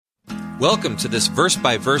Welcome to this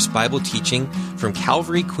verse-by-verse Bible teaching from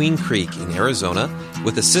Calvary Queen Creek in Arizona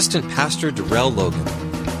with Assistant Pastor Darrell Logan.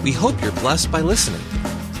 We hope you're blessed by listening.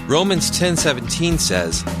 Romans 10:17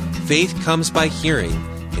 says, "Faith comes by hearing,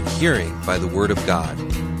 and hearing by the Word of God."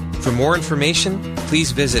 For more information,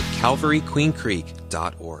 please visit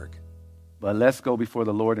calvaryqueencreek.org. But let's go before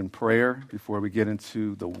the Lord in prayer before we get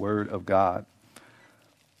into the Word of God.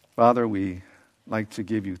 Father, we like to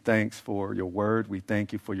give you thanks for your word. We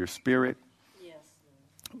thank you for your spirit. Yes.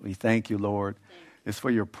 We thank you, Lord. It's for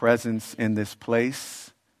your presence in this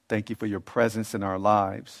place. Thank you for your presence in our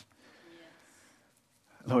lives.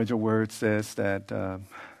 Yes. Lord, your word says that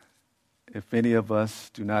if any of us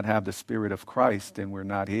do not have the Spirit of Christ, then we're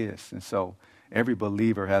not his. And so every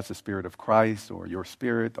believer has the Spirit of Christ or your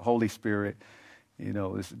Spirit, the Holy Spirit. You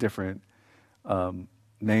know, there's different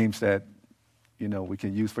names that we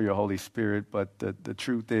can use for your Holy Spirit, but the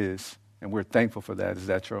truth is, and we're thankful for that, is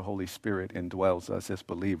that your Holy Spirit indwells us as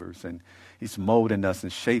believers, and he's molding us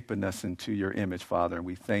and shaping us into your image, Father, and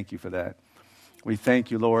we thank you for that. We thank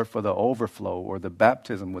you, Lord, for the overflow or the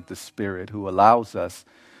baptism with the Spirit who allows us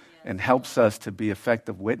and helps us to be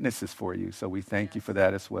effective witnesses for you, so we thank you for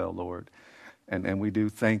that as well, Lord. And we do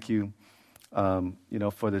thank you,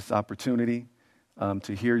 for this opportunity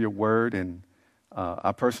to hear your word, and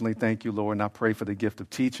I personally thank you, Lord, and I pray for the gift of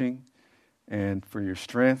teaching and for your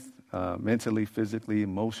strength, mentally, physically,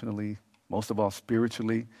 emotionally, most of all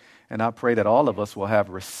spiritually. And I pray that all of us will have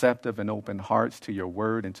receptive and open hearts to your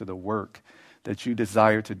word and to the work that you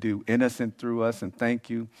desire to do in us and through us. And thank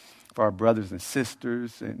you for our brothers and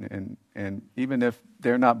sisters, and even if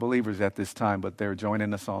they're not believers at this time, but they're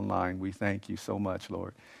joining us online, we thank you so much,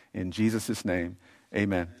 Lord. In Jesus' name,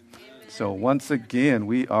 amen. So once again,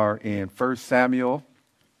 we are in 1 Samuel.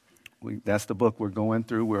 That's the book we're going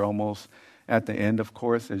through. We're almost at the end, of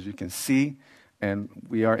course, as you can see. And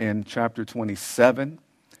we are in chapter 27.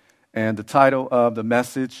 And the title of the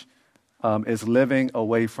message is Living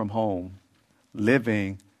Away from Home.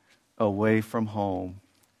 Living Away from Home.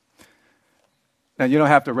 Now, you don't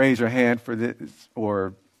have to raise your hand for this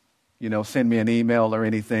or, send me an email or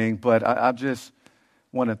anything. But I just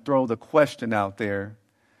want to throw the question out there.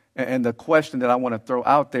 And the question that I want to throw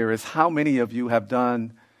out there is, how many of you have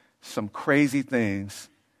done some crazy things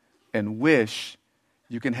and wish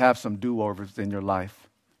you can have some do-overs in your life?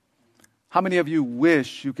 How many of you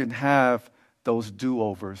wish you can have those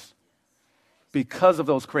do-overs? Because of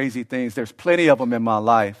those crazy things, there's plenty of them in my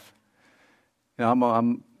life.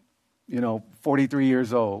 I'm 43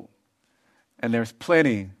 years old, and there's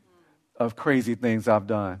plenty of crazy things I've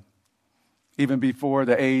done, even before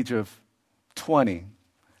the age of 20.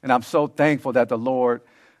 And I'm so thankful that the Lord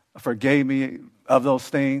forgave me of those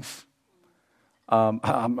things.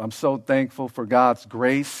 I'm so thankful for God's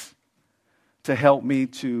grace to help me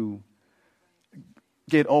to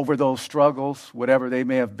get over those struggles, whatever they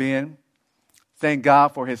may have been. Thank God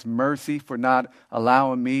for his mercy for not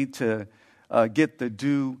allowing me to get the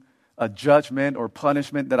due judgment or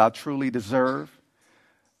punishment that I truly deserve.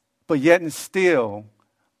 But yet and still,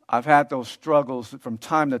 I've had those struggles from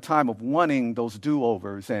time to time of wanting those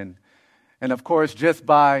do-overs. And of course, just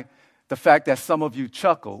by the fact that some of you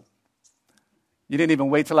chuckled, you didn't even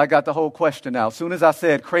wait till I got the whole question out. As soon as I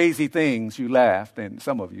said crazy things, you laughed, and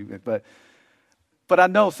some of you. But I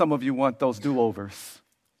know some of you want those do-overs.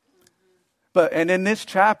 And in this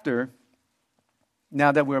chapter,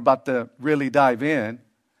 now that we're about to really dive in,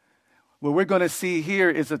 what we're going to see here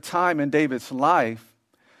is a time in David's life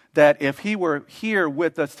that if he were here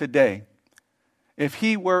with us today, if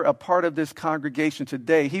he were a part of this congregation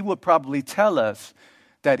today, he would probably tell us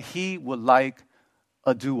that he would like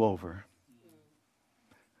a do-over.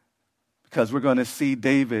 Because we're going to see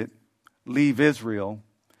David leave Israel.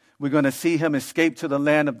 We're going to see him escape to the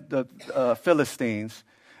land of the Philistines.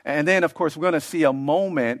 And then, of course, we're going to see a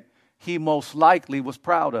moment he most likely wasn't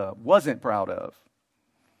proud of.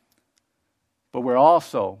 But we're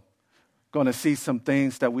also going to see some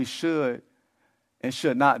things that we should and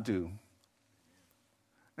should not do.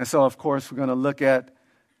 And so, of course, we're going to look at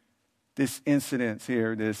this incident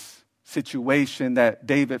here, this situation that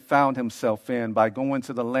David found himself in by going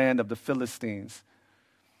to the land of the Philistines.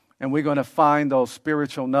 And we're going to find those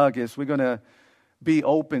spiritual nuggets. We're going to be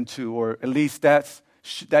open to, or at least that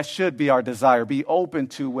should be our desire, be open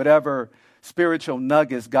to whatever spiritual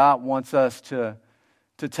nuggets God wants us to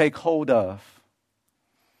take hold of.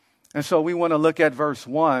 And so we want to look at verse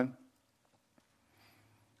 1,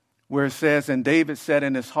 where it says, "And David said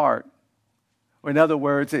in his heart," or in other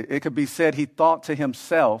words, it could be said he thought to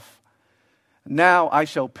himself, "Now I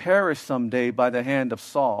shall perish someday by the hand of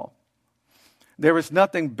Saul." There is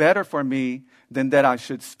nothing better for me than that I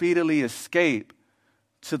should speedily escape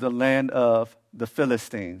to the land of the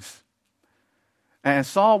Philistines. And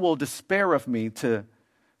Saul will despair of me to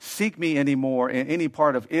seek me anymore in any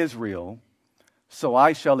part of Israel, so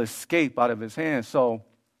I shall escape out of his hand. So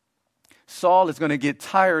Saul is going to get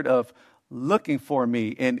tired of looking for me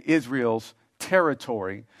in Israel's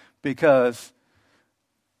territory because,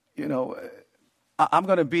 I'm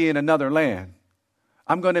going to be in another land.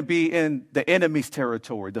 I'm going to be in the enemy's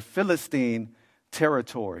territory, the Philistine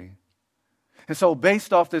territory. And so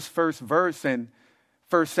based off this first verse in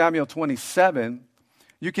 1 Samuel 27,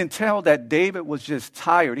 you can tell that David was just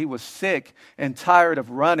tired. He was sick and tired of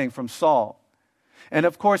running from Saul. And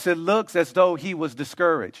of course, it looks as though he was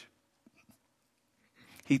discouraged.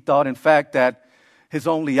 He thought, in fact, that his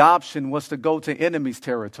only option was to go to enemy's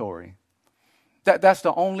territory. That's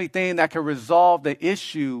the only thing that can resolve the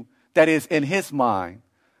issue that is in his mind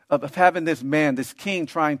of having this man, this king,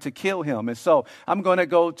 trying to kill him. And so I'm going to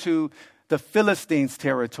go to the Philistines'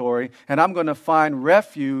 territory, and I'm going to find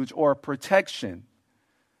refuge or protection.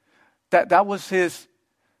 That was his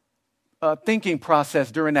thinking process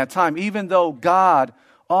during that time, even though God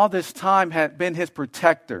all this time had been his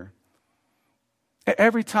protector.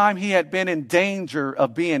 Every time he had been in danger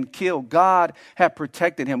of being killed, God had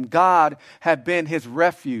protected him. God had been his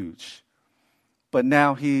refuge. But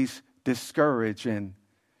now he's discouraged and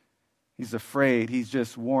he's afraid. He's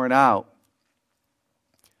just worn out.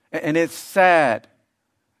 And it's sad.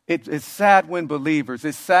 It's sad when believers,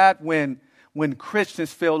 it's sad when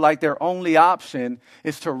Christians feel like their only option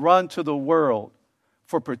is to run to the world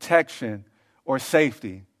for protection or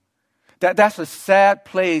safety. That's a sad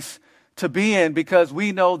place to be in because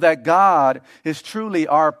we know that God is truly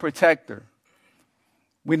our protector.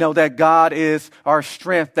 We know that God is our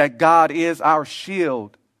strength, that God is our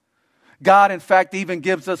shield. God, in fact, even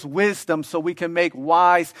gives us wisdom so we can make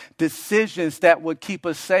wise decisions that would keep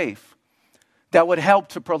us safe, that would help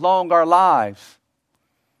to prolong our lives,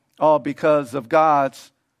 all because of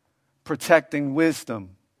God's protecting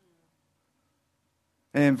wisdom.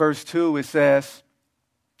 And in verse 2, it says,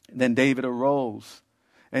 then David arose,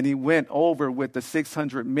 and he went over with the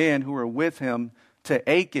 600 men who were with him to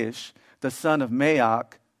Achish, the son of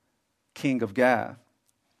Maoch, king of Gath.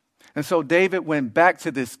 And so David went back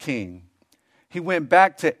to this king. He went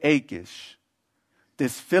back to Achish,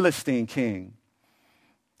 this Philistine king.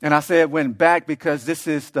 And I said went back because this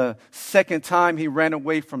is the second time he ran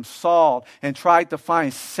away from Saul and tried to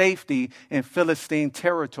find safety in Philistine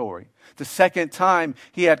territory. The second time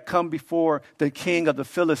he had come before the king of the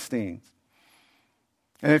Philistines.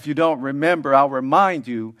 And if you don't remember, I'll remind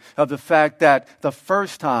you of the fact that the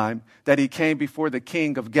first time that he came before the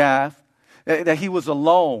king of Gath, that he was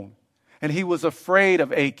alone and he was afraid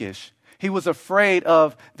of Achish. He was afraid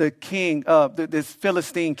of the king, this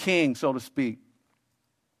Philistine king, so to speak.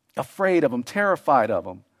 Afraid of him, terrified of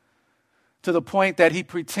him, to the point that he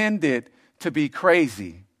pretended to be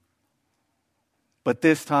crazy. But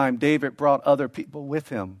this time, David brought other people with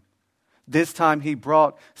him. This time, he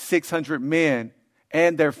brought 600 men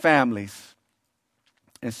and their families.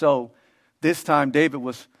 And so this time David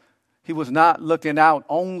was not looking out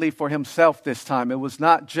only for himself this time. It was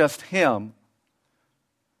not just him.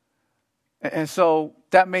 And so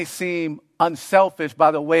that may seem unselfish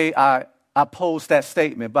by the way I posed that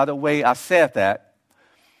statement, by the way I said that.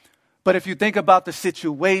 But if you think about the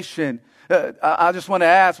situation, I just want to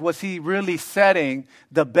ask, was he really setting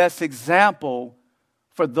the best example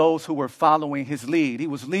for those who were following his lead? He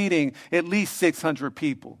was leading at least 600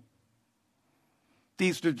 people.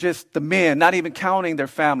 These are just the men, not even counting their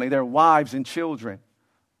family, their wives and children.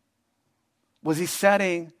 Was he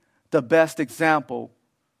setting the best example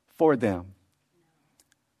for them?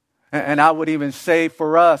 And I would even say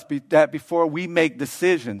for us that before we make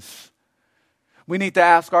decisions, we need to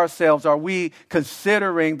ask ourselves, are we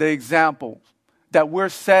considering the example that we're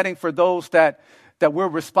setting for those that we're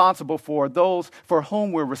responsible for, those for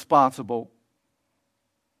whom we're responsible?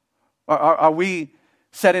 Are we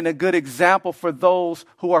setting a good example for those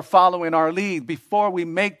who are following our lead? Before we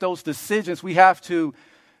make those decisions, we have to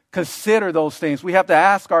consider those things. We have to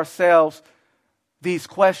ask ourselves these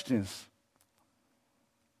questions.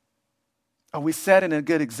 Are we setting a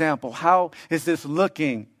good example? How is this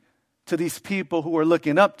looking to these people who are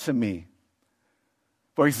looking up to me?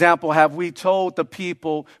 For example, have we told the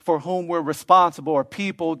people for whom we're responsible or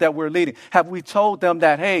people that we're leading, have we told them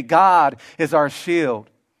that, hey, God is our shield,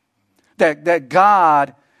 that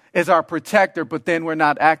God is our protector, but then we're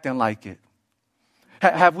not acting like it?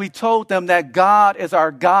 Have we told them that God is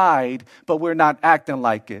our guide, but we're not acting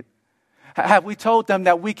like it? Have we told them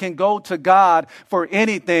that we can go to God for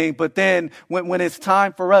anything, but then when it's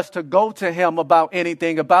time for us to go to him about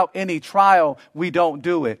anything, about any trial, we don't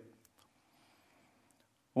do it?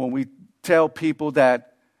 When we tell people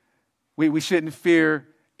that we shouldn't fear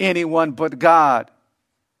anyone but God,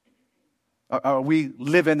 are we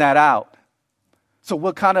living that out? So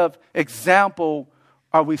what kind of example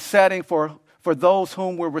are we setting for those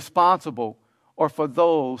whom we're responsible, or for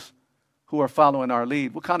those who are following our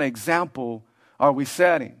lead? What kind of example are we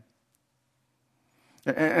setting?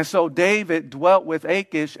 And so David dwelt with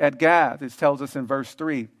Achish at Gath, it tells us in verse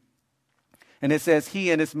 3. And it says,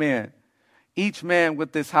 he and his men, each man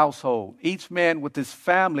with his household, each man with his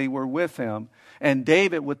family were with him, and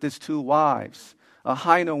David with his 2 wives,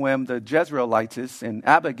 Ahinoam the Jezreelitess, and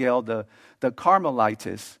Abigail the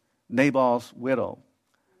Carmelitess, Nabal's widow.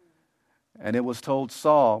 And it was told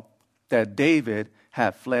Saul that David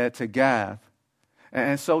had fled to Gath.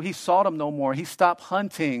 And so he sought him no more. He stopped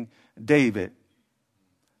hunting David,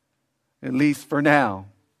 at least for now.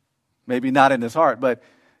 Maybe not in his heart,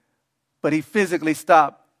 but he physically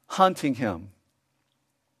stopped hunting him.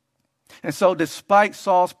 And so despite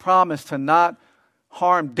Saul's promise to not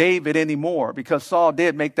harm David anymore, because Saul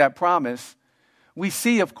did make that promise, we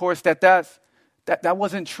see, of course, that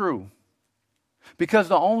wasn't true. Because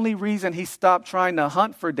the only reason he stopped trying to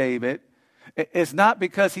hunt for David is not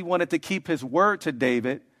because he wanted to keep his word to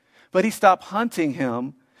David, but he stopped hunting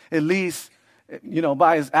him, at least,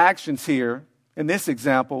 by his actions here, in this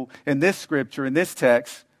example, in this scripture, in this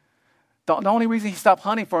text. The only reason he stopped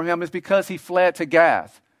hunting for him is because he fled to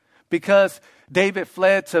Gath, because David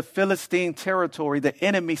fled to Philistine territory, the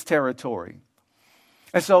enemy's territory.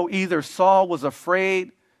 And so either Saul was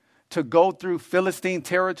afraid to go through Philistine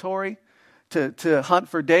territory to hunt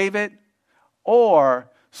for David, or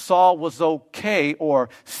Saul was okay or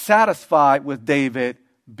satisfied with David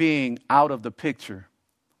being out of the picture.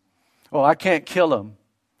 Oh, I can't kill him.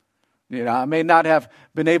 I may not have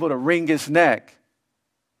been able to wring his neck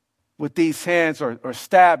with these hands or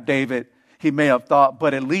stab David, he may have thought,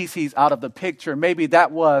 but at least he's out of the picture. Maybe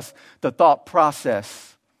that was the thought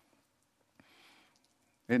process.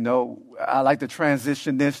 I like to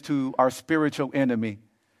transition this to our spiritual enemy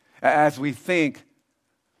as we think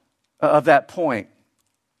of that point.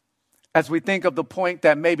 As we think of the point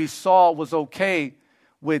that maybe Saul was okay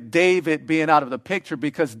with David being out of the picture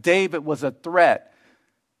because David was a threat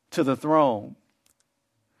to the throne.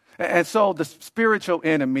 And so the spiritual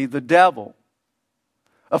enemy, the devil,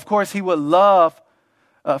 of course, he would love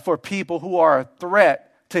for people who are a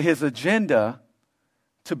threat to his agenda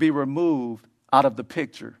to be removed out of the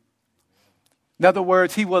picture. In other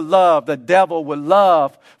words, the devil would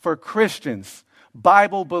love for Christians,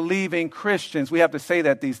 Bible-believing Christians. We have to say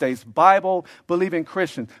that these days. Bible-believing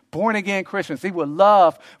Christians, born-again Christians. He would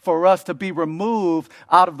love for us to be removed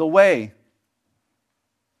out of the way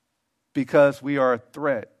because we are a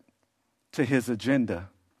threat to his agenda.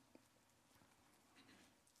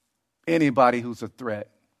 Anybody who's a threat.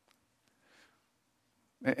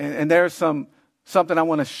 And there's something I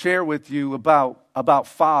want to share with you about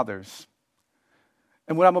fathers.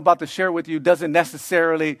 And what I'm about to share with you doesn't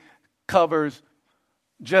necessarily covers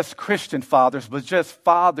just Christian fathers, but just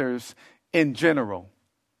fathers in general.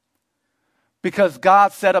 Because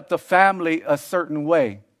God set up the family a certain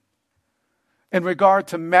way. In regard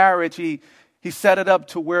to marriage, He set it up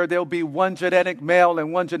to where there'll be one genetic male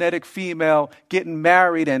and one genetic female getting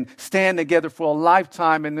married and staying together for a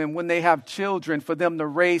lifetime. And then when they have children, for them to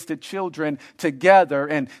raise the children together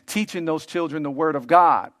and teaching those children the Word of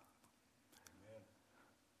God.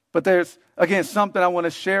 But there's, again, something I want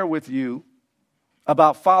to share with you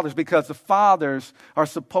about fathers, because the fathers are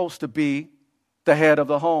supposed to be the head of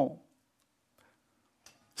the home.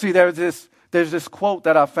 See, there's this quote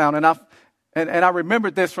that I found, and I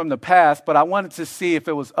remembered this from the past, but I wanted to see if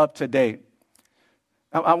it was up to date.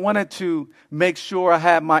 I wanted to make sure I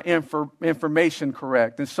had my information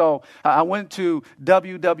correct. And so I went to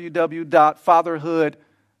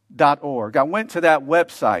www.fatherhood.org. I went to that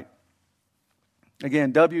website.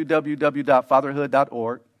 Again,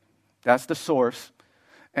 www.fatherhood.org. That's the source.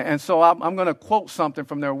 And so I'm going to quote something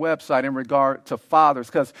from their website in regard to fathers.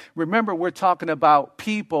 Because remember, we're talking about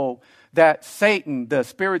people that Satan, the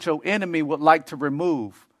spiritual enemy, would like to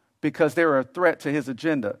remove because they're a threat to his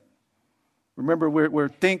agenda. Remember, we're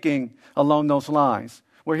thinking along those lines.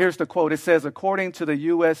 Well, here's the quote. It says, according to the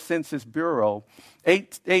U.S. Census Bureau,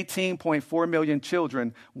 18.4 million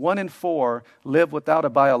children, 1 in 4, live without a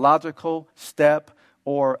biological, step,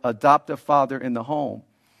 or adoptive father in the home.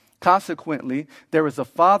 Consequently, there is a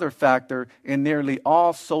father factor in nearly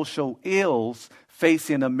all social ills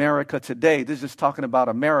facing America today. This is just talking about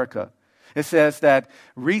America. It says that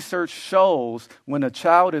research shows when a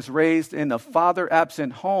child is raised in a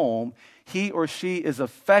father-absent home, he or she is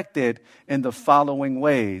affected in the following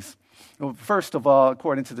ways. Well, first of all,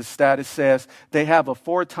 according to the stat, it says they have a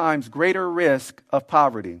 4 times greater risk of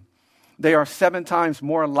poverty. They are 7 times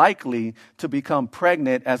more likely to become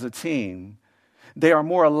pregnant as a teen. They are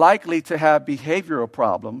more likely to have behavioral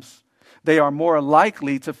problems. They are more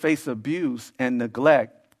likely to face abuse and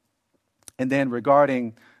neglect. And then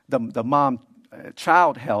regarding the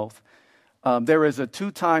mom-child health, there is a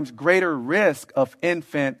 2 times greater risk of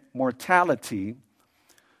infant mortality.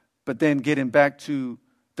 But then getting back to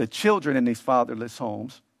the children in these fatherless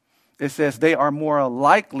homes, it says they are more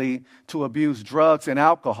likely to abuse drugs and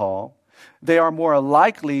alcohol. They are more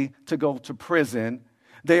likely to go to prison.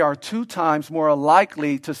 They are 2 times more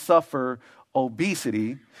likely to suffer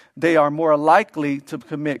obesity. They are more likely to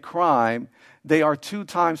commit crime. They are 2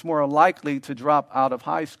 times more likely to drop out of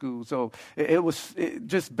high school. So it was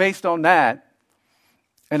just based on that.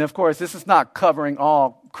 And of course, this is not covering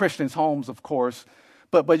all Christians' homes, of course,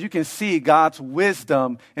 but you can see God's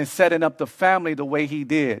wisdom in setting up the family the way he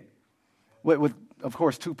did. With of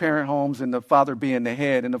course, 2-parent homes and the father being the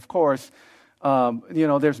head. And of course,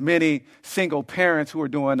 there's many single parents who are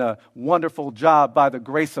doing a wonderful job by the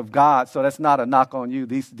grace of God. So that's not a knock on you.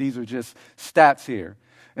 These are just stats here.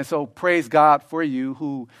 And so praise God for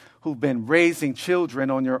you who've been raising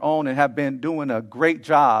children on your own and have been doing a great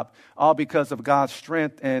job, all because of God's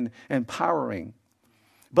strength and empowering.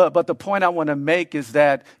 But the point I want to make is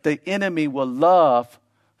that the enemy will love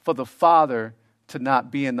for the father to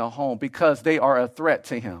not be in the home because they are a threat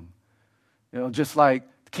to him. Just like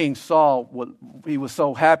King Saul, he was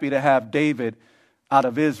so happy to have David out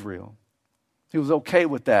of Israel. He was okay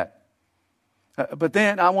with that. But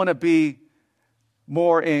then I want to be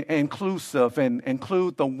more inclusive and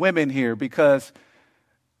include the women here because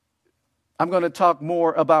I'm going to talk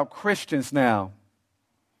more about Christians now.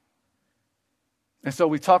 And so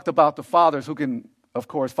we talked about the fathers who can, of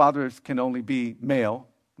course, fathers can only be male,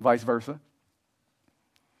 vice versa.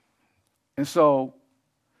 And so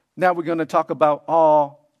now we're going to talk about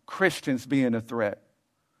all Christians being a threat.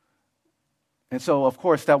 And so, of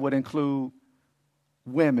course, that would include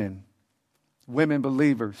women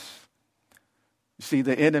believers. You see,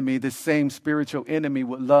 the enemy, the same spiritual enemy,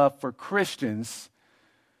 would love for Christians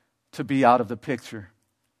to be out of the picture.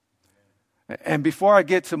 And before I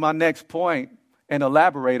get to my next point and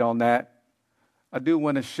elaborate on that, I do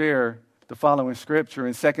want to share the following scripture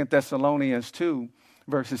in 2 Thessalonians 2,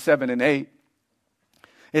 verses 7 and 8.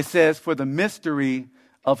 It says, "For the mystery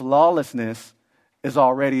of lawlessness is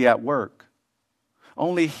already at work.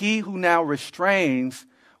 Only he who now restrains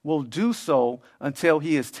will do so until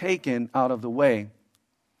he is taken out of the way.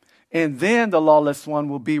 And then the lawless one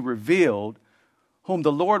will be revealed, whom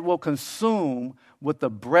the Lord will consume with the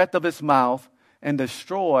breath of his mouth and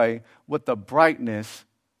destroy with the brightness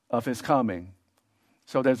of his coming."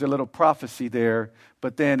 So there's a little prophecy there,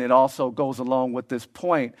 but then it also goes along with this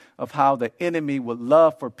point of how the enemy would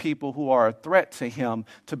love for people who are a threat to him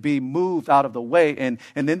to be moved out of the way. And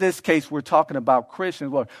in this case, we're talking about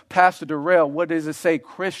Christians. Well, Pastor Darrell, what does it say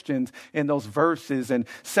Christians in those verses in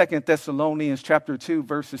 2 Thessalonians chapter 2,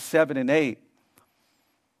 verses 7 and 8?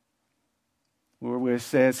 Where it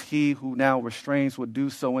says, "He who now restrains will do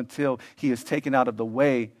so until he is taken out of the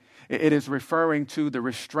way." It is referring to the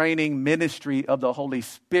restraining ministry of the Holy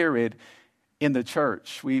Spirit in the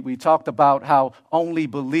church. We talked about how only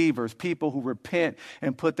believers, people who repent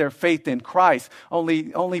and put their faith in Christ,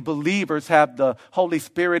 only believers have the Holy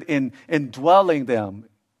Spirit indwelling them.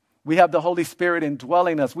 We have the Holy Spirit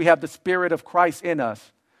indwelling us. We have the Spirit of Christ in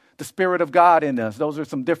us, the Spirit of God in us. Those are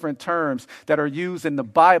some different terms that are used in the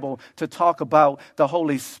Bible to talk about the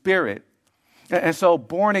Holy Spirit. And so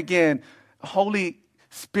born again, Holy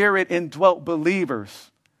Spirit indwelt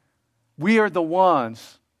believers, we are the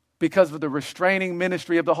ones, because of the restraining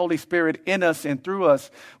ministry of the Holy Spirit in us and through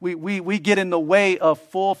us, we get in the way of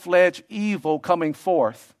full-fledged evil coming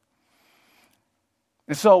forth.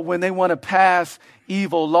 And so when they want to pass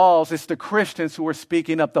evil laws, it's the Christians who are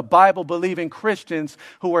speaking up, the Bible-believing Christians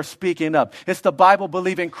who are speaking up. It's the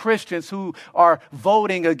Bible-believing Christians who are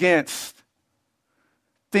voting against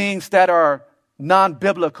things that are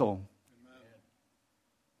non-biblical.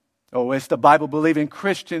 Oh, it's the Bible-believing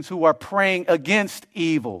Christians who are praying against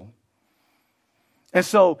evil. And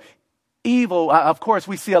so evil, of course,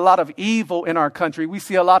 we see a lot of evil in our country. We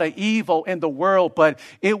see a lot of evil in the world, but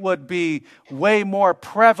it would be way more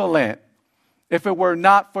prevalent if it were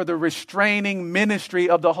not for the restraining ministry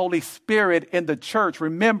of the Holy Spirit in the church.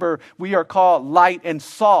 Remember, we are called light and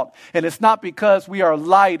salt. And it's not because we are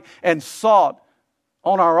light and salt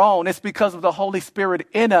on our own. It's because of the Holy Spirit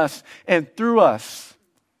in us and through us.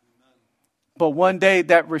 But one day,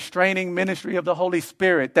 that restraining ministry of the Holy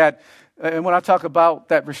Spirit, and when I talk about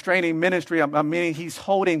that restraining ministry, I mean he's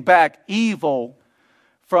holding back evil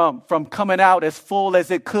from coming out as full as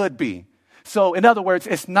it could be. So in other words,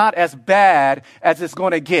 it's not as bad as it's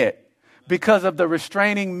going to get because of the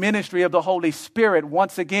restraining ministry of the Holy Spirit,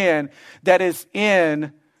 once again, that is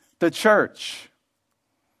in the church.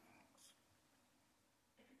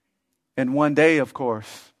 And one day, of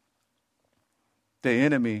course, the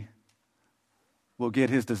enemy will get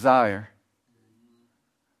his desire.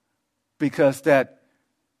 Because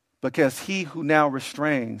he who now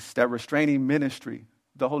restrains, that restraining ministry,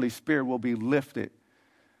 the Holy Spirit will be lifted.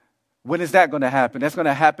 When is that going to happen? That's going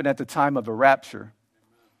to happen at the time of the rapture.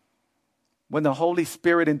 When the Holy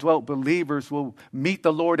Spirit indwelt believers will meet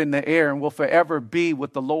the Lord in the air and will forever be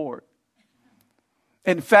with the Lord.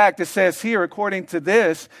 In fact, it says here, according to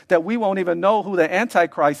this, that we won't even know who the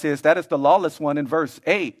Antichrist is. That is the lawless one in verse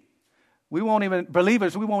 8.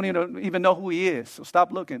 Believers, we won't even know who he is. So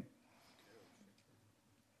stop looking.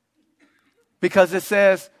 Because it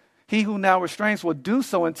says, he who now restrains will do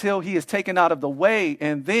so until he is taken out of the way.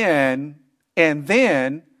 And then,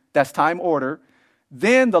 that's time order,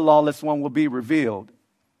 then the lawless one will be revealed.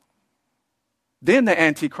 Then the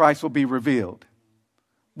Antichrist will be revealed.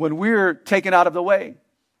 When we're taken out of the way.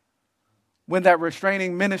 When that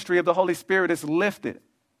restraining ministry of the Holy Spirit is lifted.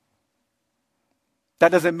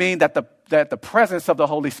 That doesn't mean that the presence of the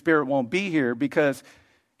Holy Spirit won't be here because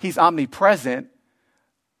he's omnipresent.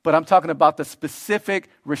 But I'm talking about the specific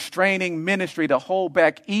restraining ministry to hold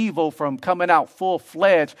back evil from coming out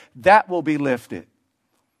full-fledged. That will be lifted.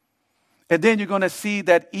 And then you're going to see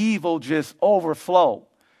that evil just overflow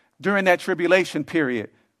during that tribulation period.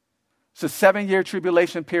 It's a 7-year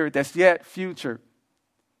tribulation period that's yet future.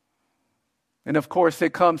 And of course,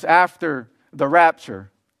 it comes after the rapture.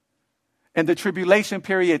 And the tribulation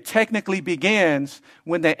period technically begins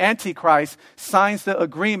when the Antichrist signs the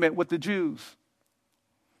agreement with the Jews.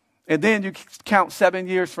 And then you count 7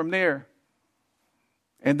 years from there.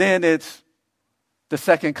 And then it's the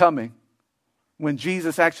second coming, when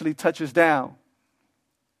Jesus actually touches down.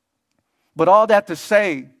 But all that to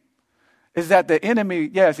say is that the enemy,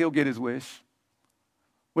 yes, he'll get his wish.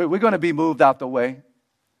 We're going to be moved out the way.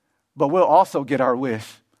 But we'll also get our wish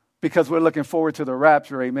because we're looking forward to the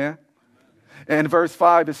rapture, amen? And verse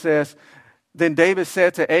 5, it says, then David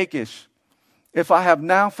said to Achish, if I have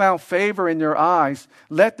now found favor in your eyes,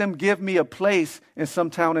 let them give me a place in some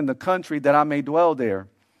town in the country that I may dwell there.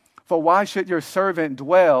 For why should your servant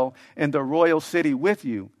dwell in the royal city with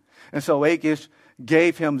you? And so Achish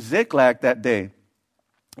gave him Ziklag that day.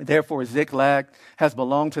 Therefore Ziklag has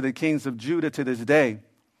belonged to the kings of Judah to this day.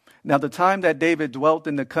 Now the time that David dwelt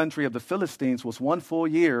in the country of the Philistines was 1 full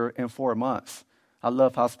year and 4 months. I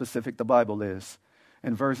love how specific the Bible is.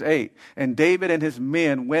 In verse 8, and David and his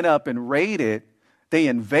men went up and raided. They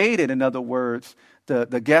invaded, in other words, the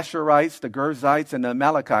Geshurites, the Girzites, and the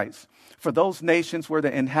Amalekites. For those nations were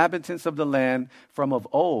the inhabitants of the land from of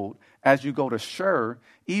old, as you go to Shur,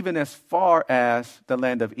 even as far as the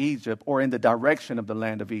land of Egypt, or in the direction of the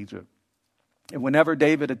land of Egypt. And whenever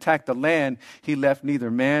David attacked the land, he left neither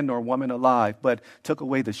man nor woman alive, but took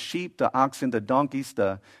away the sheep, the oxen, the donkeys,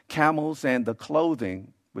 the camels, and the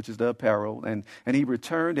clothing, which is the apparel. And he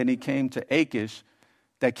returned and he came to Achish,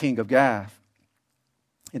 that king of Gath.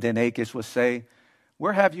 And then Achish would say,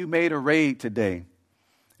 where have you made a raid today?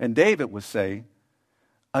 And David would say,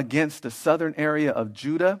 against the southern area of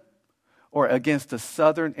Judah, or against the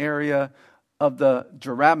southern area of the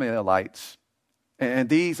Jerahmeelites. And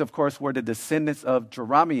these, of course, were the descendants of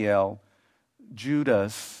Jerahmeel,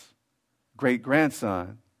 Judah's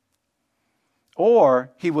great-grandson.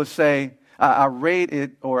 Or he would say, I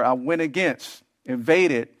raided, or I went against,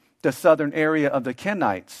 invaded the southern area of the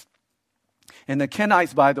Kenites. And the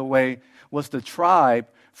Kenites, by the way, was the tribe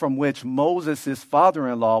from which Moses'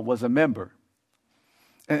 father-in-law was a member.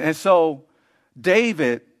 And so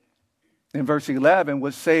David, in verse 11,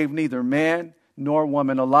 would save neither man nor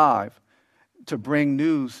woman alive to bring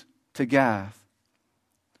news to Gath,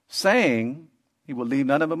 saying, he will leave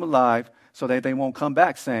none of them alive so that they won't come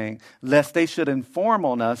back, saying, lest they should inform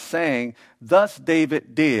on us, saying, thus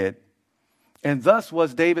David did. And thus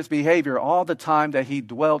was David's behavior all the time that he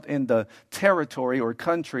dwelt in the territory or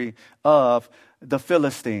country of the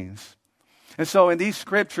Philistines. And so in these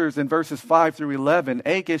scriptures, in verses 5 through 11,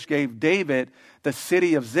 Achish gave David the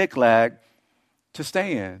city of Ziklag to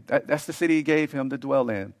stay in. That's the city he gave him to dwell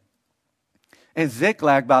in. And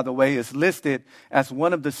Ziklag, by the way, is listed as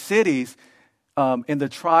one of the cities in the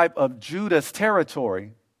tribe of Judah's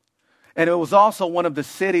territory. And it was also one of the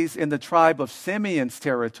cities in the tribe of Simeon's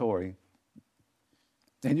territory.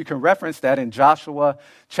 And you can reference that in Joshua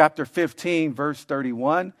chapter 15, verse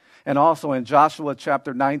 31, and also in Joshua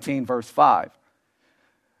chapter 19, verse 5.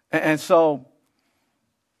 And so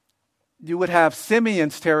you would have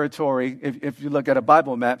Simeon's territory, if you look at a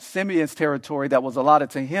Bible map, Simeon's territory that was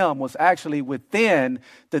allotted to him was actually within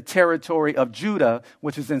the territory of Judah,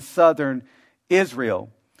 which is in southern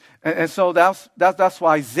Israel. And so that's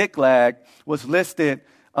why Ziklag was listed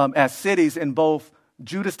as cities in both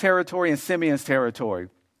Judah's territory and Simeon's territory.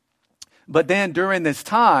 But then during this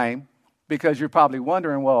time, because you're probably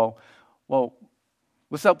wondering, well,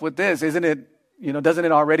 what's up with this? Isn't it, doesn't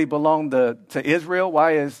it already belong to Israel?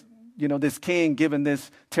 Why is, this king giving this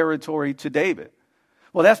territory to David?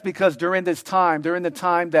 Well, that's because during the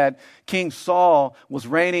time that King Saul was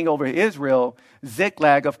reigning over Israel,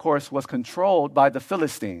 Ziklag, of course, was controlled by the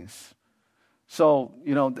Philistines. So,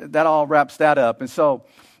 that all wraps that up. And so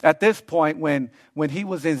at this point, when he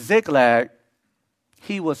was in Ziklag,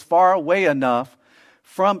 he was far away enough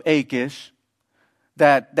from Achish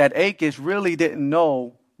that Achish really didn't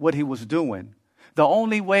know what he was doing. The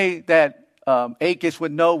only way that Achish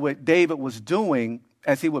would know what David was doing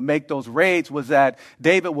as he would make those raids was that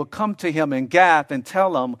David would come to him in Gath and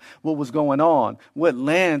tell him what was going on, what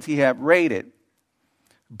lands he had raided.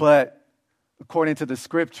 But according to the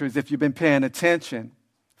scriptures, if you've been paying attention,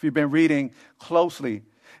 if you've been reading closely,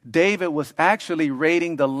 David was actually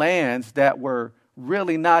raiding the lands that were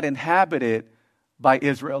really not inhabited by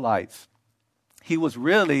Israelites. He was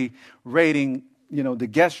really raiding the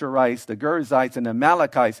Geshurites, the Girzites, and the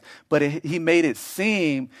Amalekites, but he made it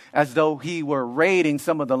seem as though he were raiding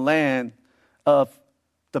some of the land of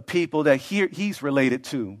the people that he's related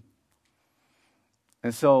to.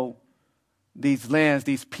 And so these lands,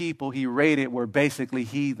 these people he raided were basically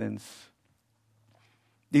heathens.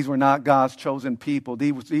 These were not God's chosen people.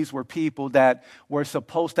 These were people that were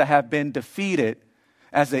supposed to have been defeated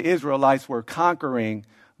as the Israelites were conquering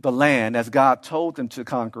the land, as God told them to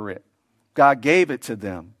conquer it. God gave it to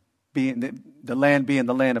them, being the land being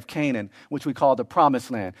the land of Canaan, which we call the Promised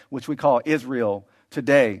Land, which we call Israel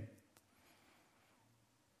today.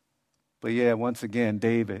 But yeah, once again,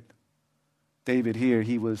 David here,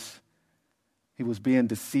 he was being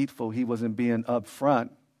deceitful. He wasn't being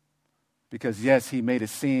upfront because, yes, he made it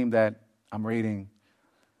seem that I'm raiding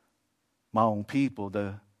my own people,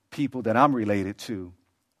 the people that I'm related to.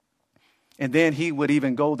 And then he would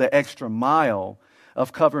even go the extra mile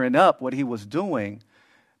of covering up what he was doing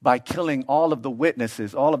by killing all of the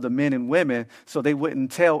witnesses, all of the men and women, so they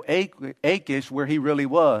wouldn't tell Achish where he really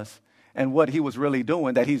was and what he was really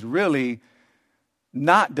doing, that he's really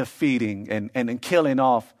not defeating and killing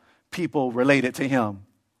off people related to him,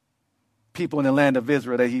 people in the land of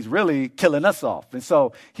Israel, that he's really killing us off. And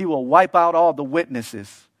so he will wipe out all the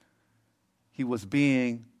witnesses. He was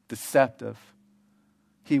being deceptive.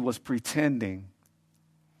 He was pretending.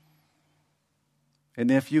 And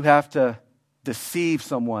if you have to deceive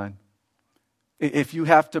someone, if you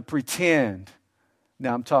have to pretend,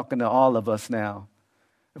 now I'm talking to all of us now,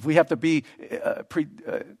 if we have to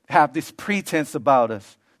have this pretense about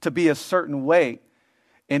us to be a certain way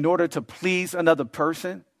in order to please another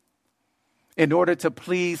person, in order to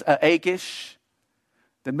please Achish,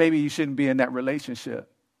 then maybe you shouldn't be in that relationship.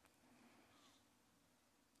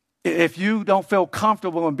 If you don't feel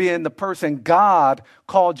comfortable in being the person God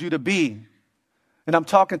called you to be, and I'm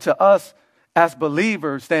talking to us as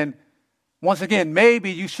believers, then once again,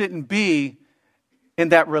 maybe you shouldn't be in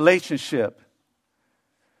that relationship.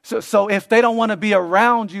 So if they don't want to be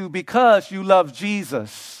around you because you love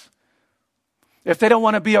Jesus, if they don't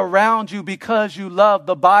want to be around you because you love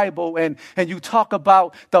the Bible and you talk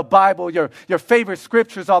about the Bible, your favorite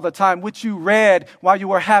scriptures all the time, which you read while you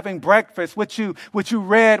were having breakfast, which you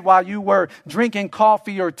read while you were drinking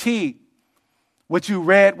coffee or tea, which you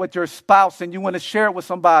read with your spouse and you want to share it with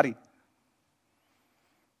somebody.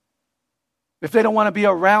 If they don't want to be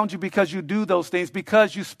around you because you do those things,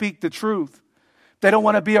 because you speak the truth, they don't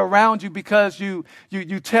want to be around you because you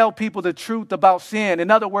tell people the truth about sin.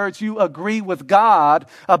 In other words, you agree with God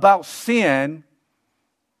about sin.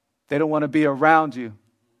 They don't want to be around you.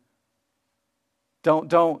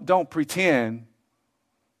 Don't pretend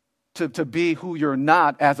to be who you're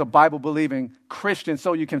not as a Bible-believing Christian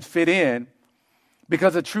so you can fit in.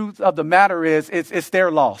 Because the truth of the matter is, it's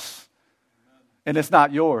their loss, and it's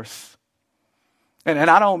not yours. And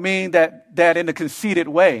I don't mean that in a conceited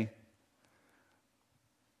way.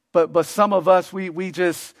 But some of us, we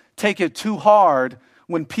just take it too hard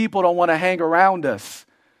when people don't want to hang around us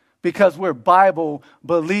because we're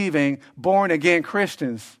Bible-believing, born-again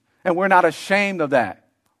Christians, and we're not ashamed of that.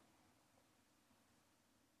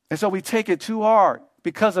 And so we take it too hard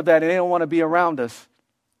because of that, and they don't want to be around us.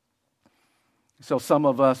 So some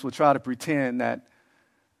of us will try to pretend that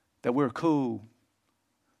we're cool,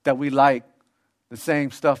 that we like the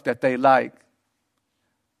same stuff that they like.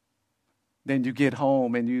 Then you get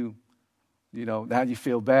home and you know, now you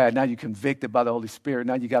feel bad. Now you're convicted by the Holy Spirit.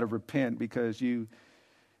 Now you got to repent because you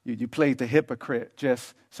played the hypocrite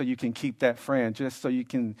just so you can keep that friend, just so you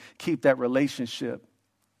can keep that relationship.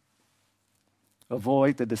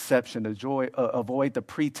 Avoid the deception, avoid the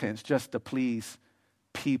pretense just to please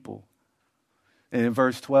people. And in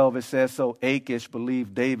verse 12 it says, so Achish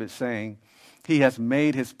believed David, saying, he has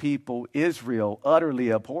made his people Israel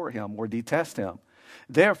utterly abhor him or detest him.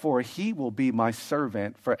 Therefore he will be my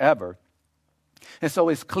servant forever. And so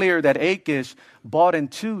it's clear that Achish bought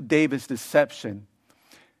into David's deception.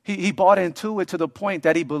 He bought into it to the point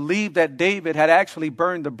that he believed that David had actually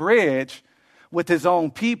burned the bridge with his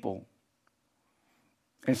own people.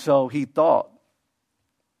 And so he thought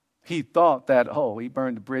that, oh, he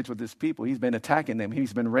burned the bridge with his people. He's been attacking them.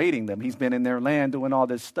 He's been raiding them. He's been in their land doing all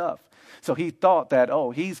this stuff. So he thought that,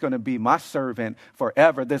 oh, he's going to be my servant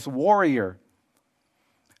forever, this warrior.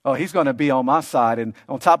 Oh, he's going to be on my side. And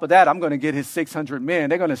on top of that, I'm going to get his 600 men.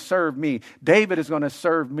 They're going to serve me. David is going to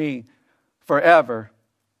serve me forever.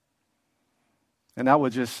 And I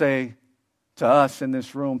would just say to us in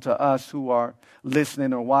this room, to us who are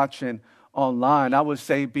listening or watching online, I would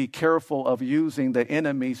say be careful of using the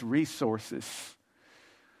enemy's resources,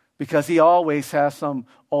 because he always has some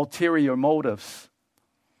ulterior motives.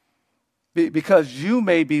 Because you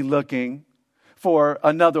may be looking for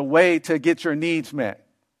another way to get your needs met.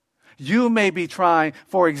 You may be trying,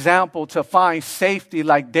 for example, to find safety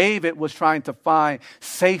like David was trying to find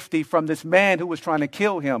safety from this man who was trying to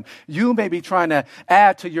kill him. You may be trying to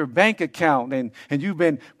add to your bank account and you've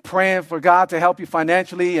been praying for God to help you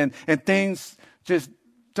financially and things just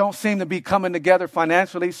don't seem to be coming together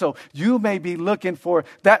financially. So you may be looking for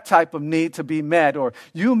that type of need to be met, or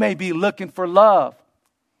you may be looking for love.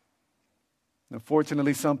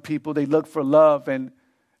 Unfortunately, some people, they look for love in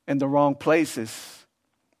the wrong places.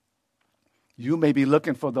 You may be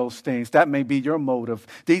looking for those things. That may be your motive.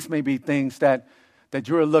 These may be things that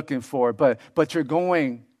you're looking for, but you're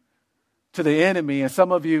going to the enemy, and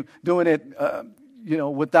some of you doing it,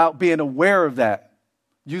 without being aware of that,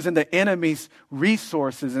 using the enemy's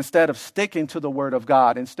resources instead of sticking to the Word of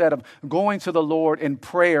God, instead of going to the Lord in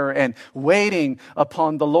prayer and waiting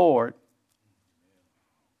upon the Lord.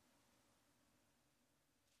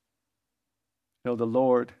 You know, the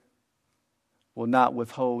Lord will not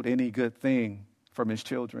withhold any good thing from his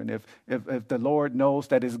children. If the Lord knows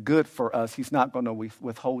that it's good for us, he's not going to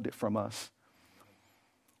withhold it from us.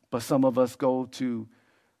 But some of us go to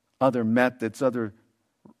other methods, other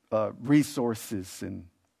resources and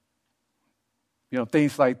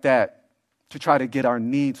things like that to try to get our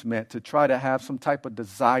needs met, to try to have some type of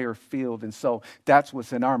desire filled. And so that's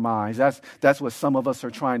what's in our minds. That's what some of us are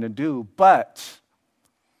trying to do. But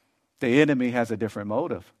the enemy has a different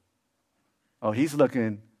motive. Oh, he's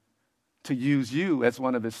looking to use you as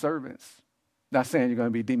one of his servants. Not saying you're going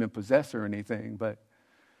to be demon-possessed or anything, but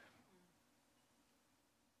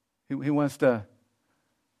he wants to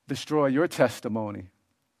destroy your testimony.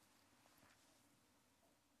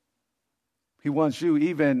 He wants you,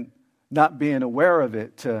 even not being aware of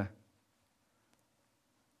it, to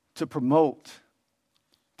promote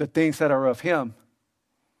the things that are of him.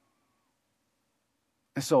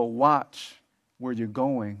 And so watch where you're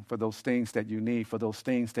going for those things that you need, for those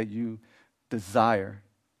things that you desire.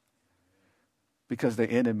 Because the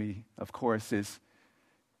enemy, of course,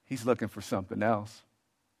 he's looking for something else.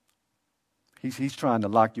 He's trying to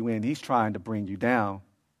lock you in. He's trying to bring you down.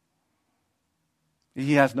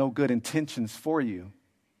 He has no good intentions for you.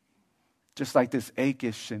 Just like this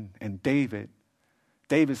Achish and David.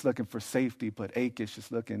 David's looking for safety, but Achish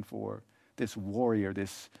is looking for this warrior,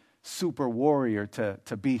 this super warrior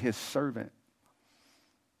to be his servant.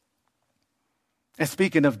 And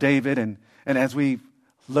speaking of David, and as we've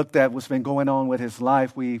looked at what's been going on with his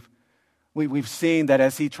life, we've seen that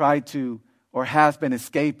as he tried to, or has been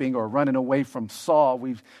escaping or running away from Saul,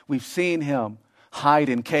 we've seen him hide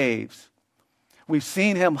in caves. We've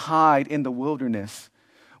seen him hide in the wilderness.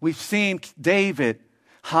 We've seen David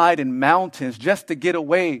hide in mountains just to get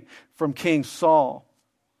away from King Saul,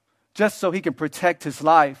 just so he can protect his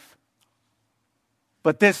life.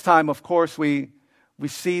 But this time, of course, we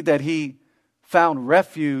see that he found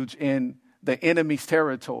refuge in the enemy's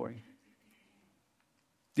territory.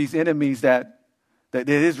 These enemies that the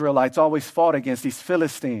Israelites always fought against, these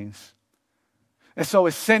Philistines. And so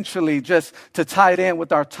essentially, just to tie it in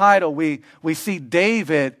with our title, we see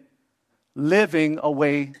David living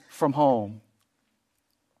away from home.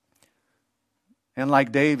 And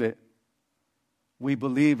like David, we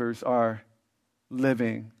believers are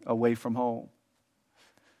living away from home.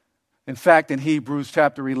 In fact, in Hebrews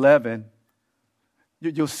chapter 11,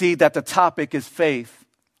 you'll see that the topic is faith.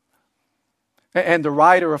 And the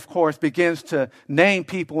writer, of course, begins to name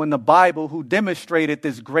people in the Bible who demonstrated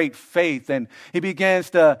this great faith. And he begins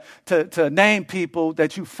to name people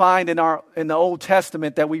that you find in the Old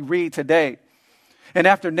Testament that we read today. And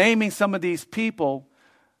after naming some of these people,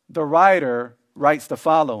 the writer writes the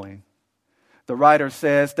following. The writer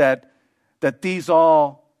says that these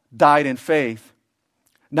all died in faith,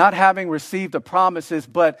 not having received the promises,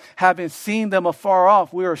 but having seen them afar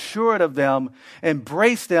off, we are assured of them,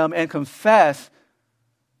 embrace them, and confess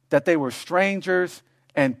that they were strangers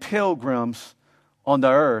and pilgrims on the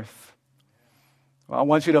earth. Well, I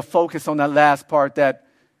want you to focus on that last part, that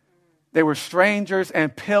they were strangers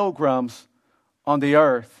and pilgrims on the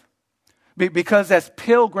earth. Because as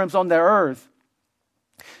pilgrims on the earth,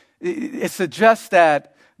 it suggests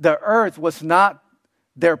that the earth was not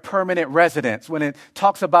their permanent residence. When it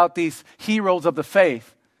talks about these heroes of the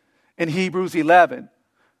faith in Hebrews 11,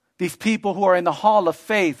 these people who are in the hall of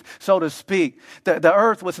faith, so to speak, the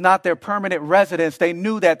earth was not their permanent residence. They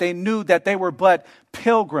knew that they were but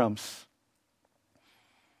pilgrims,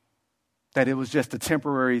 that it was just a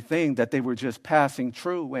temporary thing, that they were just passing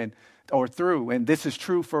through. And this is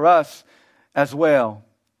true for us as well,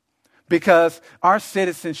 because our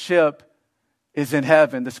citizenship is in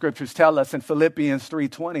heaven. The scriptures tell us in Philippians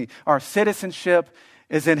 3:20, our citizenship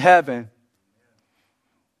is in heaven.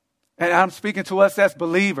 And I'm speaking to us as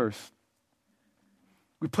believers.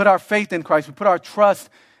 We put our faith in Christ. We put our trust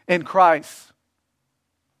in Christ.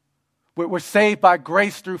 We're saved by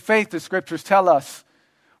grace through faith, the scriptures tell us.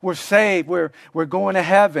 We're saved. We're going to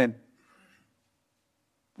heaven.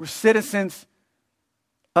 We're citizens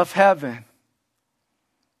of heaven.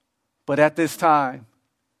 But at this time,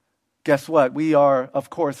 guess what? We are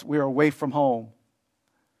away from home.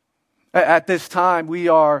 At this time, we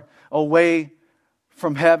are away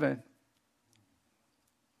from heaven.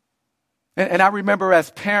 And I remember as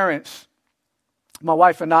parents, my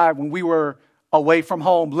wife and I, when we were away from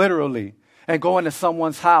home, literally, and going to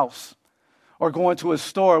someone's house or going to a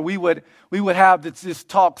store, we would have this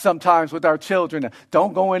talk sometimes with our children.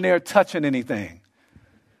 Don't go in there touching anything.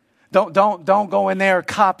 Don't go in there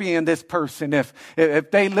copying this person.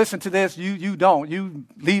 If they listen to this, you don't. You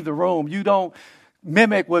leave the room. You don't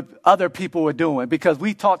mimic what other people are doing, because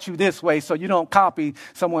we taught you this way, so you don't copy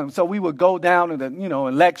someone. So we would go down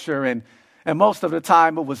and lecture, and most of the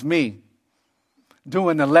time it was me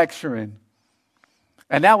doing the lecturing.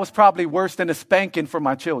 And that was probably worse than a spanking for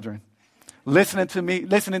my children. Listening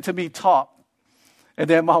to me talk. And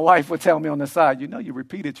then my wife would tell me on the side, you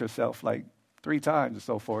repeated yourself like 3 times and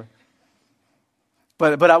so forth.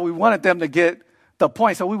 But we wanted them to get the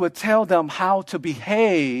point. So we would tell them how to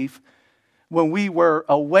behave when we were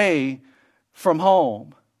away from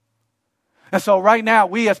home. And so right now,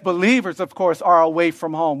 we as believers, of course, are away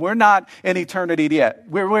from home. We're not in eternity yet.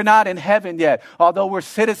 We're not in heaven yet, although we're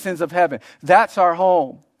citizens of heaven. That's our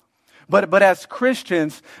home. But as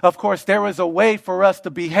Christians, of course, there is a way for us to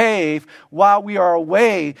behave while we are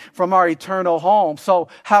away from our eternal home. So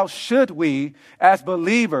how should we, as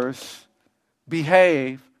believers,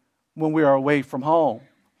 behave when we are away from home?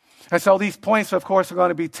 And so these points, of course, are going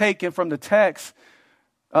to be taken from the text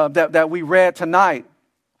that we read tonight.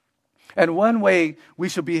 And one way we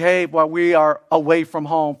should behave while we are away from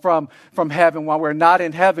home, from heaven, while we're not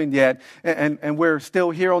in heaven yet, and we're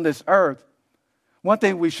still here on this earth. One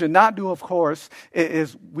thing we should not do, of course,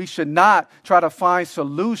 is we should not try to find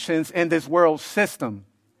solutions in this world system.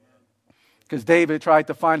 Because David tried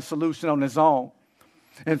to find a solution on his own.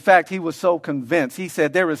 In fact, he was so convinced. He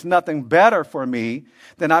said, there is nothing better for me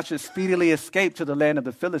than I should speedily escape to the land of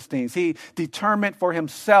the Philistines. He determined for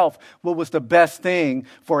himself what was the best thing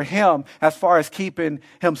for him as far as keeping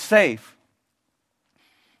him safe.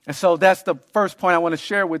 And so that's the first point I want to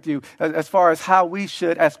share with you as far as how we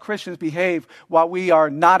should, as Christians, behave while we are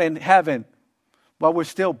not in heaven, while we're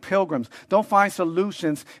still pilgrims. Don't find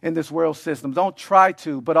solutions in this world system. Don't try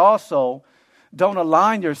to, but also don't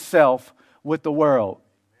align yourself with the world.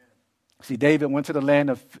 See, David went to the land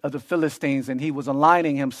of the Philistines, and he was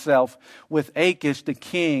aligning himself with Achish, the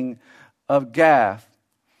king of Gath.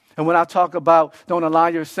 And when I talk about don't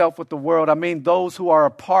align yourself with the world, I mean those who are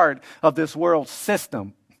a part of this world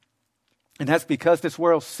system. And that's because this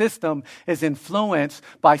world system is influenced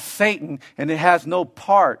by Satan, and it has no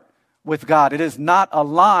part with God. It is not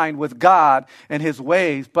aligned with God and his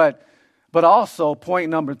ways. But also, point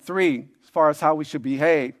number 3, as far as how we should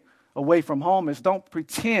behave, away from home is don't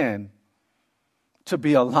pretend to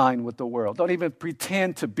be aligned with the world. Don't even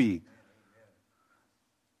pretend to be.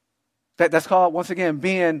 That's called, once again,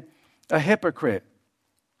 being a hypocrite.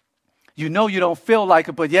 You know you don't feel like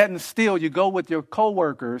it, but yet and still you go with your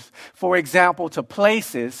coworkers, for example, to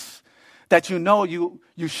places that you know you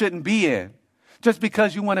shouldn't be in. Just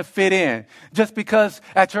because you want to fit in. Just because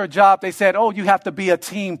at your job they said, oh, you have to be a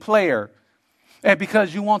team player. And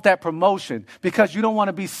because you want that promotion. Because you don't want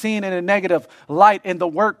to be seen in a negative light in the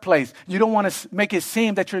workplace. You don't want to make it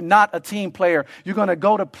seem that you're not a team player. You're going to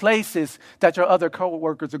go to places that your other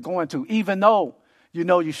coworkers are going to, even though you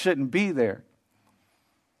know you shouldn't be there.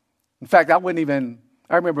 In fact, I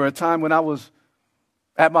remember a time when I was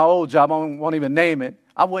at my old job, I won't even name it,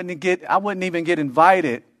 I wouldn't even get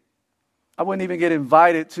invited. I wouldn't even get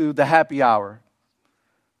invited to the happy hour.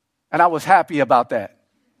 And I was happy about that.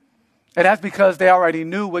 And that's because they already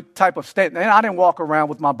knew what type of statement. And I didn't walk around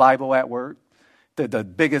with my Bible at work, the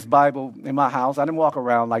biggest Bible in my house. I didn't walk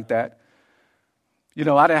around like that. You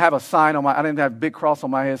know, I didn't have a sign I didn't have a big cross on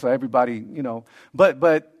my head so everybody, you know. But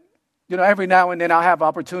you know, every now and then I'll have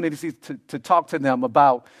opportunities to talk to them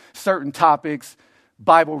about certain topics,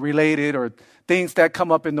 Bible related or things that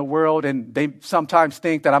come up in the world, and they sometimes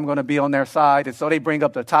think that I'm going to be on their side, and so they bring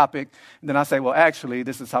up the topic, and then I say, well, actually,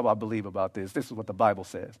 this is how I believe about this. This is what the Bible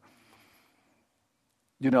says.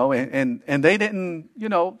 You know, and they didn't, you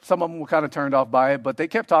know, some of them were kind of turned off by it, but they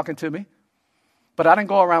kept talking to me. But I didn't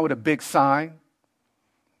go around with a big sign.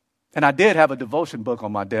 And I did have a devotion book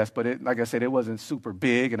on my desk, but like I said, it wasn't super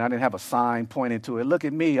big, and I didn't have a sign pointing to it. Look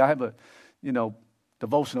at me, I have a, you know,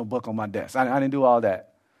 devotional book on my desk. I didn't do all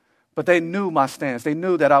that. But they knew my stance. They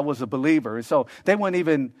knew that I was a believer. And so they wouldn't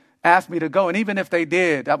even ask me to go. And even if they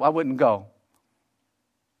did, I wouldn't go.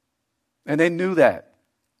 And they knew that.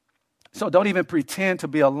 So don't even pretend to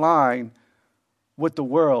be aligned with the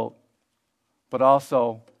world, but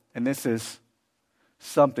also, and this is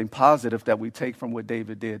something positive that we take from what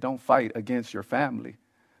David did, don't fight against your family.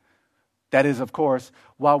 That is, of course,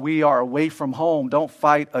 while we are away from home, don't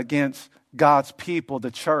fight against God's people,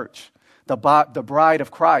 the church, the bride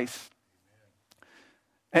of Christ.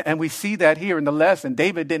 And we see that here in the lesson.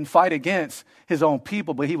 David didn't fight against his own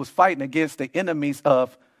people, but he was fighting against the enemies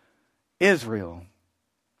of Israel.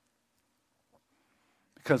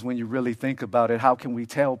 Because when you really think about it, how can we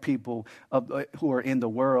tell people who are in the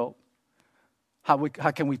world? How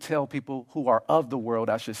can we tell people who are of the world,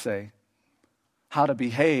 I should say, how to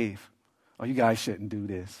behave? Oh, you guys shouldn't do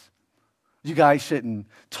this. You guys shouldn't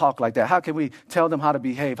talk like that. How can we tell them how to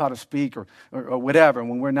behave, how to speak, or whatever,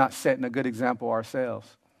 when we're not setting a good example ourselves?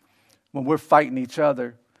 When we're fighting each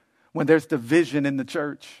other, when there's division in the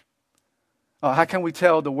church, how can we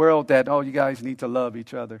tell the world that, oh, you guys need to love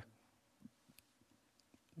each other?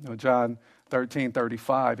 You know, John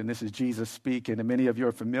 13:35, and this is Jesus speaking, and many of you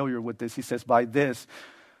are familiar with this. He says, by this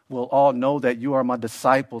will all know that you are my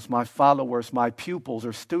disciples, my followers, my pupils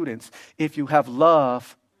or students, if you have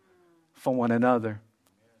love for one another.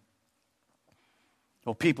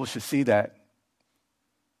 Well, people should see that.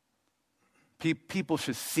 People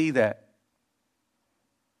should see that.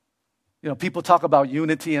 You know, people talk about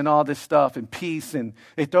unity and all this stuff and peace, and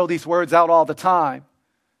they throw these words out all the time.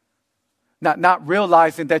 Not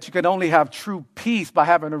realizing that you can only have true peace by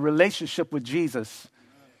having a relationship with Jesus.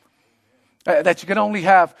 That you can only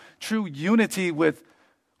have true unity with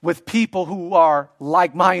people who are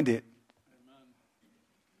like-minded.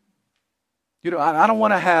 You know, I don't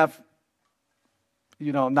want to have,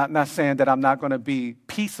 you know, not saying that I'm not going to be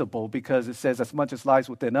peaceable, because it says as much as lies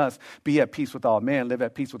within us, be at peace with all men, live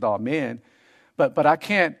at peace with all men. But I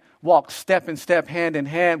can't walk step in step, hand in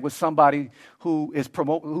hand with somebody who's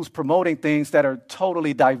promoting things that are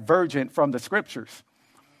totally divergent from the scriptures.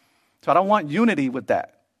 So I don't want unity with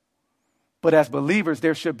that. But as believers,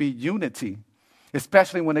 there should be unity,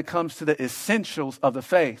 especially when it comes to the essentials of the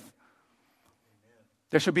faith.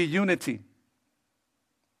 There should be unity.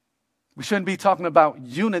 We shouldn't be talking about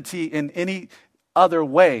unity in any other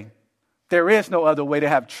way. There is no other way to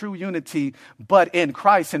have true unity but in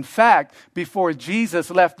Christ. In fact, before Jesus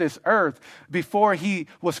left this earth, before he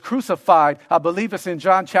was crucified, I believe it's in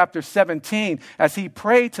John chapter 17, as he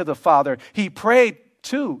prayed to the Father, as he prayed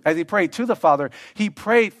to the Father, he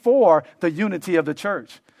prayed for the unity of the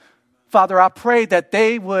church. Father, I pray that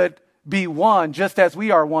they would be one just as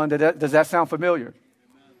we are one. Does that sound familiar?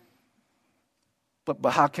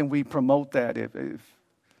 But how can we promote that?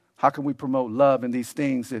 How can we promote love in these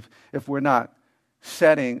things if we're not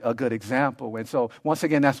setting a good example? And so, once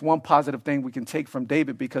again, that's one positive thing we can take from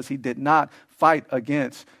David, because he did not fight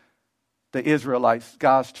against the Israelites,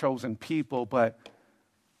 God's chosen people, but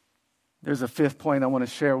There's a fifth point I want to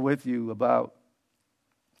share with you about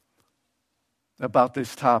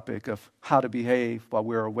this topic of how to behave while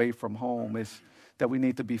we're away from home, is that we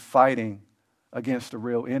need to be fighting against the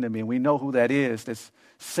real enemy. And we know who that is. That's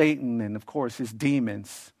Satan and, of course, his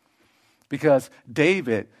demons. Because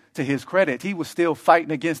David, to his credit, he was still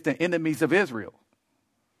fighting against the enemies of Israel.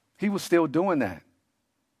 He was still doing that.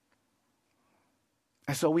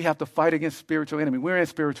 And so we have to fight against spiritual enemy. We're in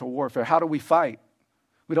spiritual warfare. How do we fight?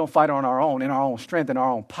 We don't fight on our own, in our own strength, in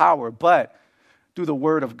our own power, but through the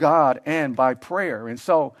word of God and by prayer. And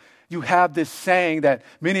so you have this saying that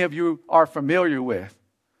many of you are familiar with,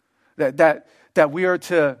 that we are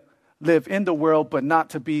to live in the world, but not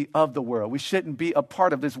to be of the world. We shouldn't be a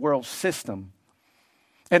part of this world system.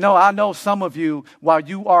 And no, I know some of you, while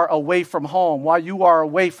you are away from home, while you are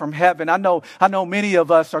away from heaven, I know many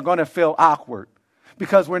of us are going to feel awkward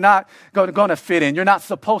because we're not going to fit in. You're not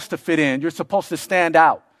supposed to fit in. You're supposed to stand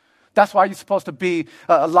out. That's why you're supposed to be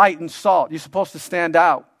a light and salt. You're supposed to stand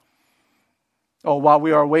out. Oh, while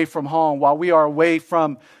we are away from home, while we are away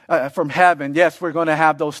from heaven, yes, we're going to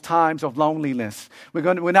have those times of loneliness.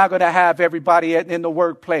 We're not going to have everybody in the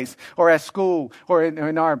workplace or at school or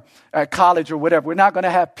in our at college or whatever. We're not going to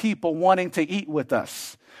have people wanting to eat with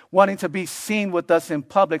us, wanting to be seen with us in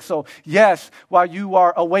public. So yes, while you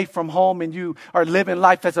are away from home and you are living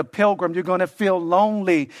life as a pilgrim, you're going to feel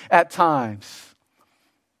lonely at times.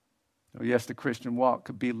 Oh, yes, the Christian walk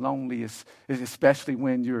could be lonely, especially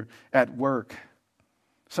when you're at work.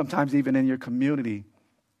 Sometimes even in your community.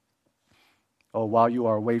 Or while you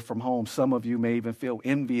are away from home, some of you may even feel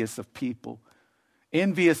envious of people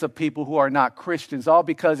who are not Christians, all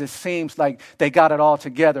because it seems like they got it all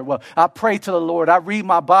together. Well, I pray to the Lord. I read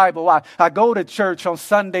my Bible. I go to church on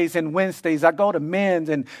Sundays and Wednesdays. I go to men's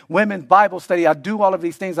and women's Bible study. I do all of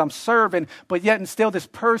these things. I'm serving, but yet and still this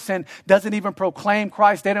person doesn't even proclaim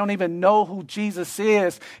Christ. They don't even know who Jesus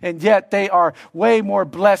is, and yet they are way more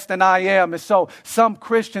blessed than I am. And so some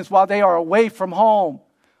Christians, while they are away from home,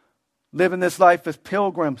 living this life as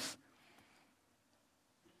pilgrims,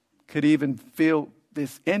 could even feel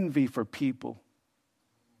this envy for people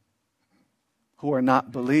who are not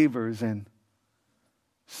believers. And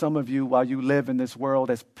some of you, while you live in this world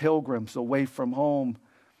as pilgrims away from home,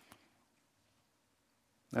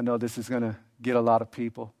 I know this is going to get a lot of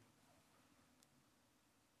people.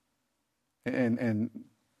 And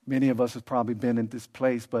many of us have probably been in this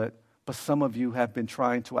place, but some of you have been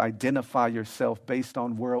trying to identify yourself based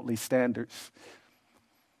on worldly standards.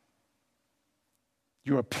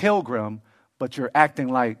 You're a pilgrim, but you're acting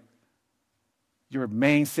like your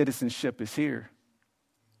main citizenship is here.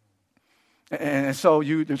 And so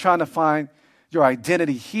you're trying to find your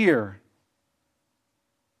identity here.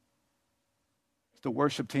 The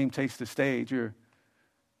worship team takes the stage. You're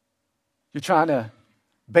trying to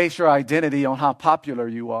base your identity on how popular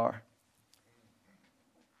you are.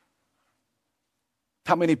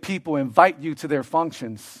 How many people invite you to their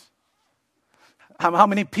functions? How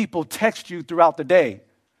many people text you throughout the day?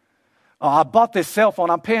 Oh, I bought this cell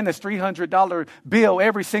phone. I'm paying this $300 bill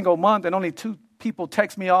every single month, and only 2 people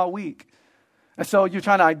text me all week. And so you're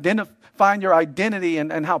trying to find your identity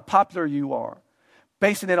and how popular you are,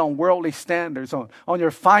 basing it on worldly standards, on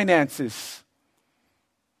your finances.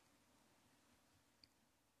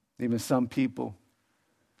 Even some people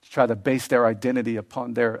try to base their identity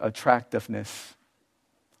upon their attractiveness.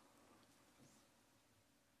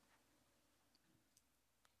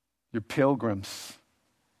 You're pilgrims.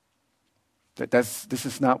 This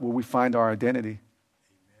is not where we find our identity.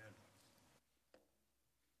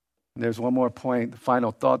 And there's one more point, the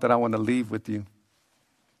final thought that I want to leave with you.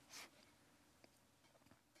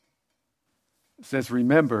 It says,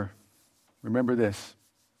 remember this.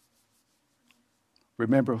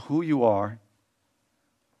 Remember who you are,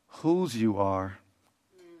 whose you are,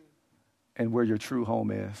 and where your true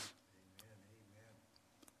home is.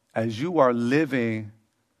 As you are living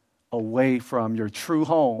away from your true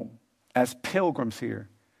home, as pilgrims here,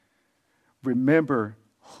 remember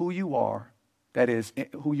who you are, that is,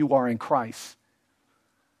 who you are in Christ.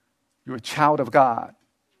 You're a child of God.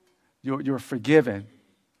 You're forgiven.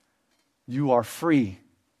 You are free.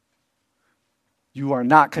 You are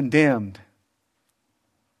not condemned.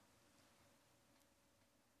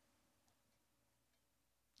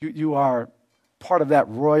 You are part of that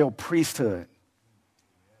royal priesthood.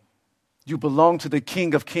 You belong to the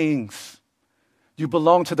King of Kings. You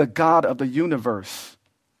belong to the God of the universe.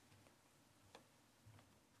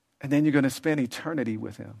 And then you're going to spend eternity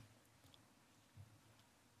with him.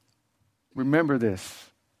 Remember this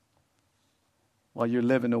while you're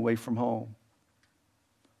living away from home.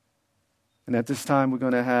 And at this time, we're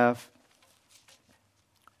going to have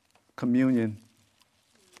a communion.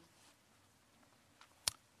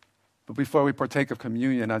 But before we partake of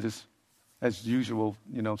communion, I just, as usual,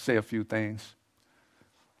 say a few things.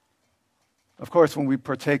 Of course, when we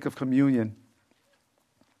partake of communion,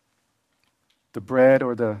 the bread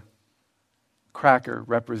or the cracker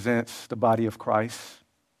represents the body of Christ,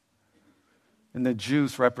 and the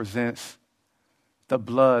juice represents the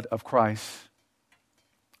blood of Christ.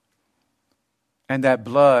 And that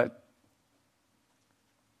blood,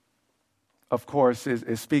 of course,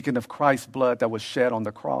 is speaking of Christ's blood that was shed on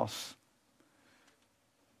the cross.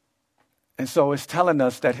 And so it's telling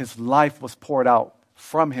us that his life was poured out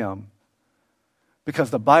from him,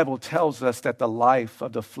 because the Bible tells us that the life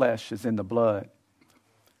of the flesh is in the blood,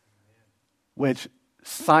 which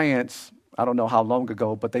science, I don't know how long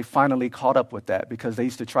ago, but they finally caught up with that, because they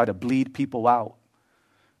used to try to bleed people out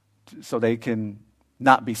so they can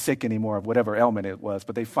not be sick anymore of whatever ailment it was.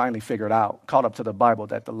 But they finally caught up to the Bible,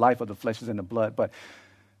 that the life of the flesh is in the blood. But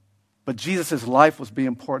Jesus' life was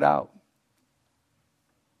being poured out,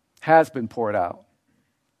 has been poured out.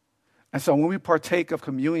 And so when we partake of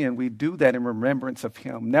communion, we do that in remembrance of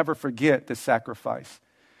him. Never forget the sacrifice.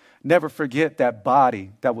 Never forget that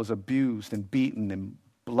body that was abused and beaten and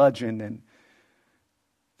bludgeoned and,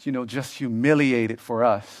 just humiliated for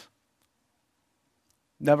us.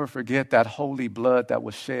 Never forget that holy blood that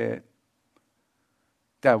was shed,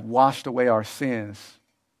 that washed away our sins,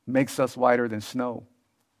 makes us whiter than snow.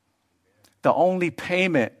 The only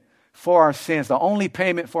payment for our sins,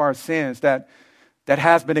 that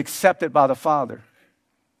has been accepted by the Father.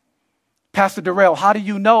 Pastor Darrell, how do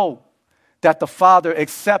you know that the Father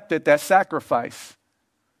accepted that sacrifice?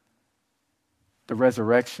 The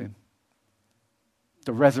resurrection.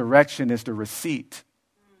 The resurrection is the receipt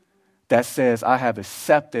that says, I have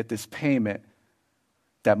accepted this payment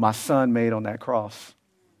that my son made on that cross.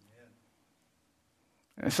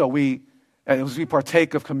 And so as we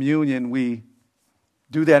partake of communion, we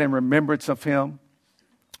do that in remembrance of him.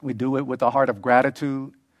 We do it with a heart of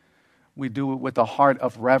gratitude. We do it with a heart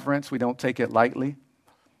of reverence. We don't take it lightly.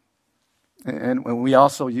 And we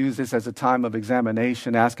also use this as a time of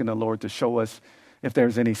examination, asking the Lord to show us if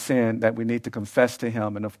there's any sin that we need to confess to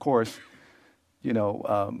him. And of course,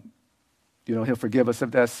 he'll forgive us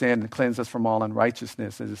of that sin and cleanse us from all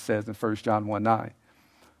unrighteousness, as it says in 1 John 1:9.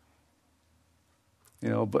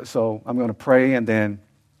 But so I'm going to pray, and then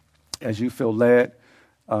as you feel led,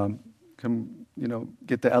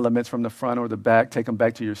 get the elements from the front or the back, take them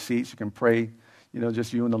back to your seats. You can pray,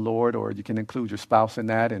 just you and the Lord, or you can include your spouse in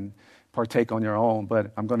that and partake on your own.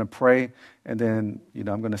 But I'm going to pray, and then,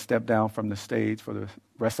 I'm going to step down from the stage for the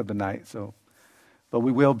rest of the night. But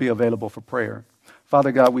we will be available for prayer.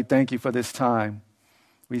 Father God, we thank you for this time.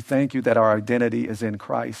 We thank you that our identity is in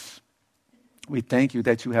Christ. We thank you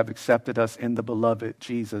that you have accepted us in the beloved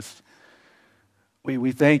Jesus.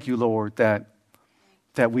 We thank you, Lord, that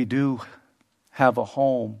we do have a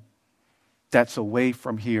home that's away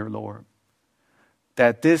from here, Lord.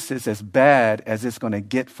 That this is as bad as it's going to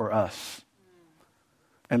get for us.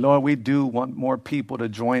 And Lord, we do want more people to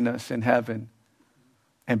join us in heaven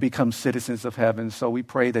and become citizens of heaven. So we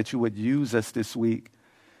pray that you would use us this week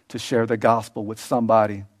to share the gospel with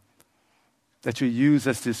somebody. That you use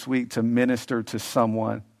us this week to minister to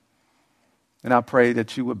someone. And I pray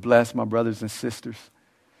that you would bless my brothers and sisters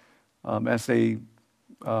as they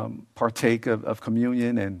partake of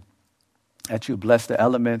communion, and that you bless the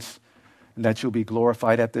elements, and that you'll be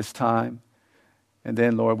glorified at this time. And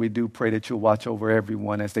then, Lord, we do pray that you'll watch over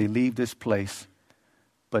everyone as they leave this place,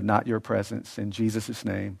 but not your presence. In Jesus'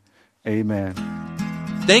 name, amen.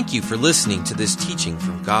 Thank you for listening to this teaching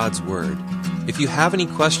from God's Word. If you have any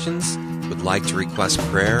questions, would like to request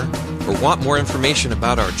prayer, or want more information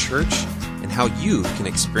about our church and how you can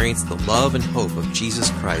experience the love and hope of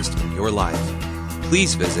Jesus Christ in your life,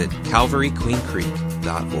 please visit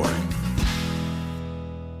calvaryqueencreek.org.